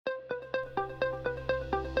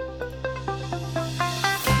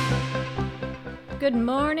Good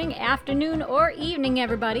morning, afternoon, or evening,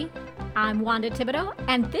 everybody. I'm Wanda Thibodeau,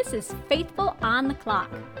 and this is Faithful on the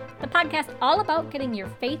Clock, the podcast all about getting your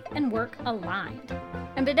faith and work aligned.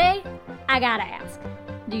 And today, I gotta ask,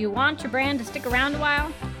 do you want your brand to stick around a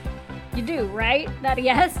while? You do, right? That a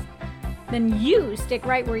yes? Then you stick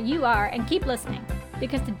right where you are and keep listening,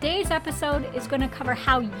 because today's episode is going to cover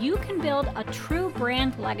how you can build a true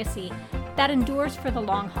brand legacy that endures for the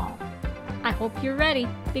long haul. I hope you're ready,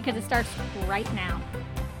 because it starts right now.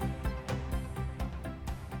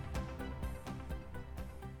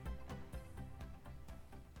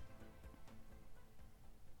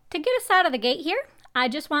 To get us out of the gate here, I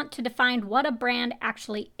just want to define what a brand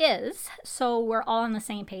actually is, so we're all on the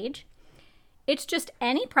same page. It's just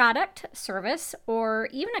any product, service, or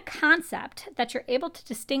even a concept that you're able to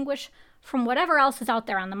distinguish from whatever else is out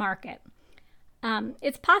there on the market.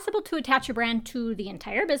 It's possible to attach your brand to the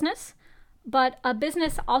entire business, but a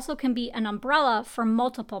business also can be an umbrella for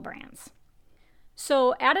multiple brands.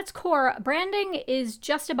 So at its core, branding is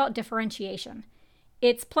just about differentiation.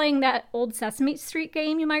 It's playing that old Sesame Street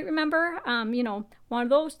game you might remember. One of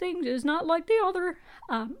those things is not like the other.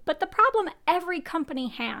 But the problem every company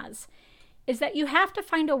has is that you have to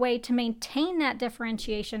find a way to maintain that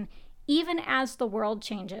differentiation even as the world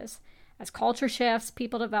changes. As culture shifts,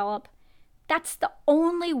 people develop. That's the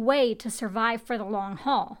only way to survive for the long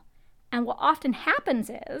haul. And what often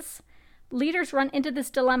happens is leaders run into this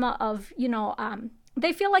dilemma of,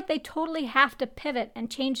 they feel like they totally have to pivot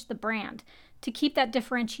and change the brand to keep that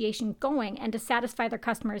differentiation going and to satisfy their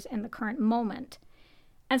customers in the current moment.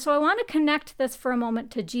 And so I want to connect this for a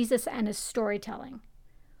moment to Jesus and his storytelling.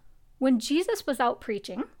 When Jesus was out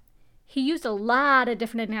preaching, he used a lot of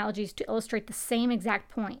different analogies to illustrate the same exact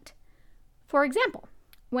point. For example,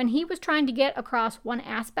 when he was trying to get across one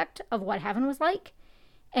aspect of what heaven was like,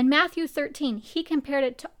 in Matthew 13, he compared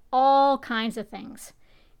it to all kinds of things.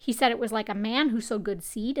 He said it was like a man who sowed good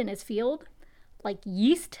seed in his field, like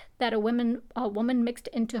yeast that a woman mixed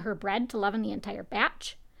into her bread to leaven the entire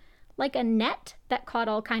batch, like a net that caught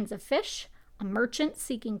all kinds of fish, a merchant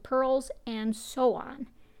seeking pearls, and so on.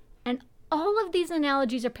 And all of these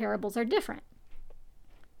analogies or parables are different,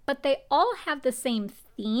 but they all have the same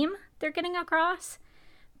theme they're getting across,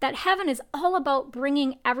 that heaven is all about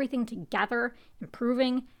bringing everything together,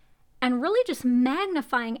 improving, and really just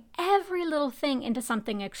magnifying every little thing into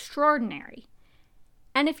something extraordinary.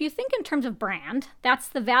 And if you think in terms of brand, that's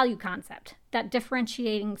the value concept, that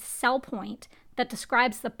differentiating sell point that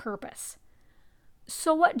describes the purpose.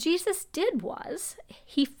 So what Jesus did was,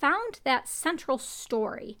 he found that central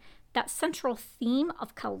story, that central theme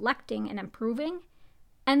of collecting and improving,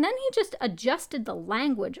 and then he just adjusted the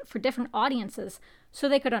language for different audiences so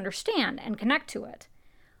they could understand and connect to it.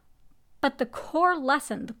 But the core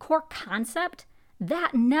lesson, the core concept,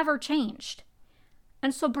 that never changed.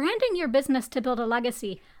 And so branding your business to build a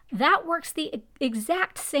legacy, that works the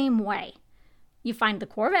exact same way. You find the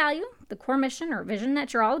core value, the core mission or vision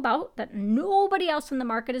that you're all about, that nobody else in the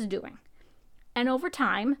market is doing. And over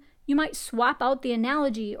time, you might swap out the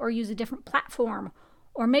analogy or use a different platform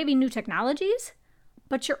or maybe new technologies,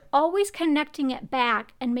 but you're always connecting it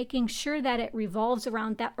back and making sure that it revolves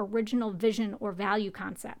around that original vision or value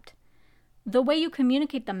concept. The way you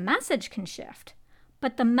communicate the message can shift,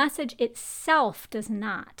 but the message itself does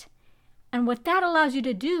not. And what that allows you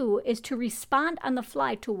to do is to respond on the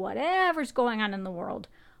fly to whatever's going on in the world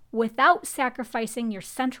without sacrificing your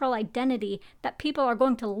central identity that people are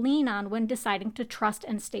going to lean on when deciding to trust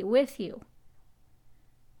and stay with you.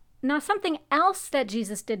 Now, something else that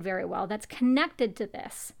Jesus did very well that's connected to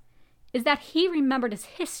this is that he remembered his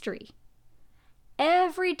history.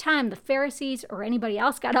 Every time the Pharisees or anybody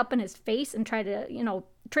else got up in his face and tried to,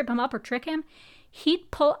 trip him up or trick him,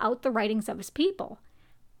 he'd pull out the writings of his people.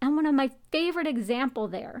 And one of my favorite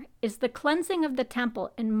examples there is the cleansing of the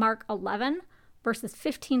temple in Mark 11, verses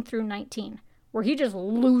 15 through 19, where he just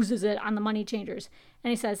loses it on the money changers. And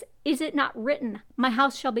he says, "Is it not written, my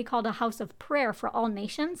house shall be called a house of prayer for all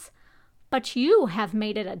nations? But you have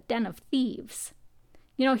made it a den of thieves."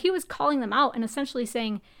 He was calling them out and essentially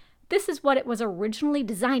saying, this is what it was originally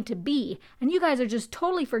designed to be, and you guys are just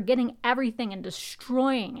totally forgetting everything and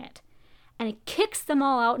destroying it. And he kicks them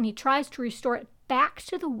all out and he tries to restore it back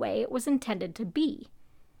to the way it was intended to be.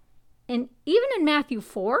 And even in Matthew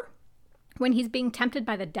 4, when he's being tempted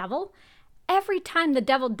by the devil, every time the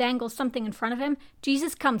devil dangles something in front of him,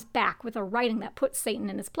 Jesus comes back with a writing that puts Satan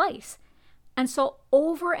in his place. And so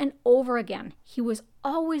over and over again, he was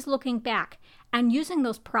always looking back and using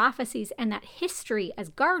those prophecies and that history as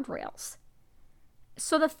guardrails.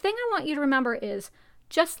 So the thing I want you to remember is,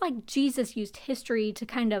 just like Jesus used history to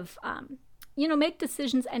kind of, make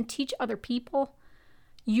decisions and teach other people,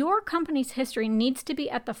 Your company's history needs to be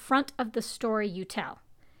at the front of the story you tell.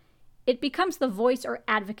 It becomes the voice or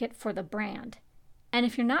advocate for the brand. And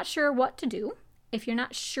if you're not sure what to do, if you're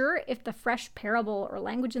not sure if the fresh parable or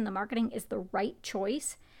language in the marketing is the right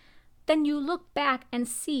choice, then you look back and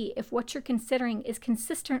see if what you're considering is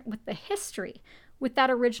consistent with the history, with that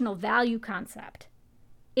original value concept.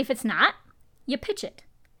 If it's not, you pitch it.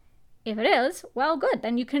 If it is, well, good.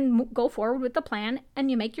 Then you can go forward with the plan and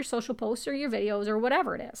you make your social posts or your videos or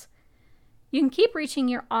whatever it is. You can keep reaching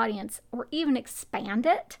your audience or even expand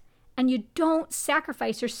it, and you don't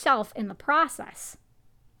sacrifice yourself in the process.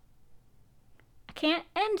 I can't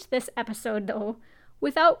end this episode, though,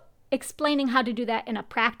 without explaining how to do that in a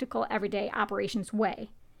practical, everyday operations way.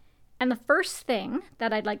 And the first thing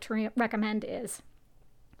that I'd like to recommend is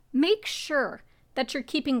make sure that you're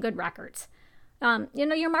keeping good records.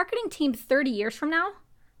 Your marketing team 30 years from now,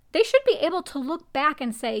 they should be able to look back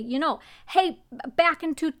and say, hey, back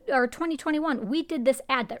in 2021, we did this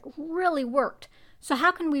ad that really worked. So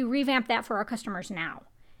how can we revamp that for our customers now?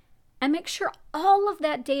 And make sure all of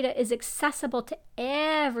that data is accessible to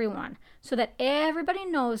everyone so that everybody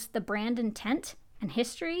knows the brand intent and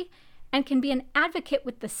history and can be an advocate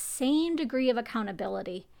with the same degree of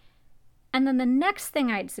accountability. And then the next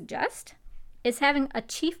thing I'd suggest is having a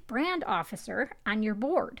chief brand officer on your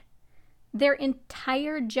board. Their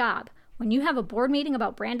entire job, when you have a board meeting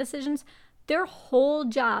about brand decisions, their whole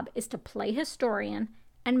job is to play historian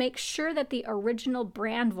and make sure that the original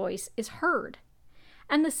brand voice is heard.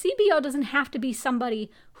 And the CBO doesn't have to be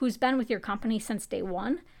somebody who's been with your company since day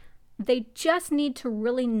one. They just need to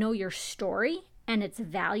really know your story and its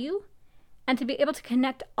value, and to be able to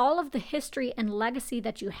connect all of the history and legacy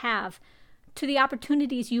that you have to the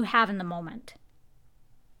opportunities you have in the moment.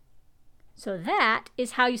 So that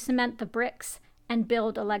is how you cement the bricks and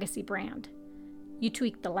build a legacy brand. You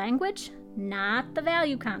tweak the language, not the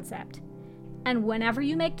value concept. And whenever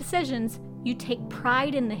you make decisions, you take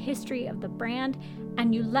pride in the history of the brand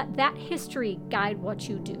and you let that history guide what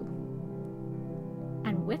you do.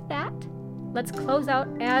 And with that, let's close out,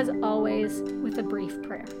 as always, with a brief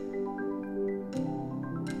prayer.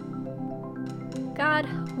 God,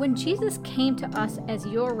 when Jesus came to us as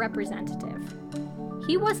your representative,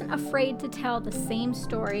 he wasn't afraid to tell the same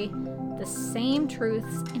story, the same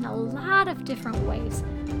truths in a lot of different ways,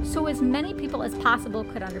 so as many people as possible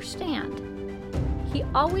could understand. He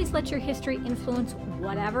always let your history influence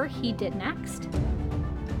whatever he did next.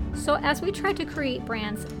 So as we try to create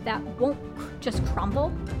brands that won't just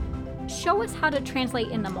crumble, show us how to translate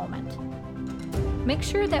in the moment. Make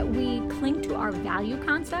sure that we cling to our value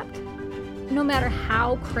concept, no matter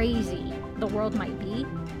how crazy the world might be.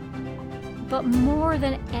 But more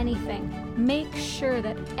than anything, make sure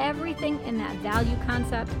that everything in that value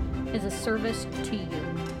concept is a service to you.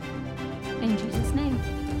 In Jesus' name,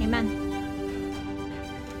 amen.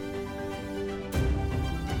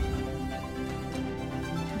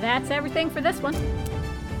 That's everything for this one.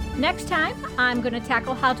 Next time, I'm going to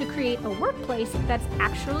tackle how to create a workplace that's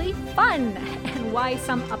actually fun and why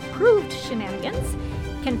some approved shenanigans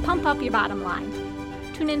can pump up your bottom line.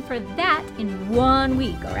 Tune in for that in 1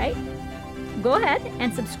 week, all right? Go ahead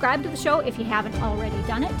and subscribe to the show if you haven't already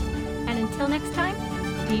done it. And until next time,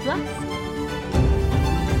 be blessed.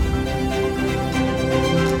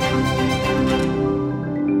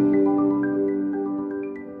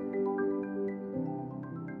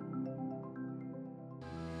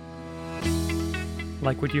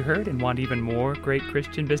 Like what you heard and want even more great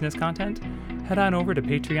Christian business content? Head on over to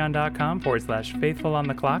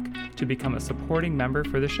patreon.com/faithfulonclock to become a supporting member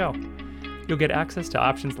for the show. You'll get access to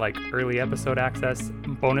options like early episode access,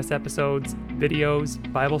 bonus episodes, videos,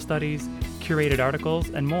 Bible studies, curated articles,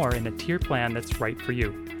 and more in a tier plan that's right for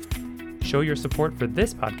you. Show your support for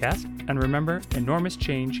this podcast, and remember, enormous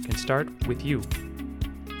change can start with you.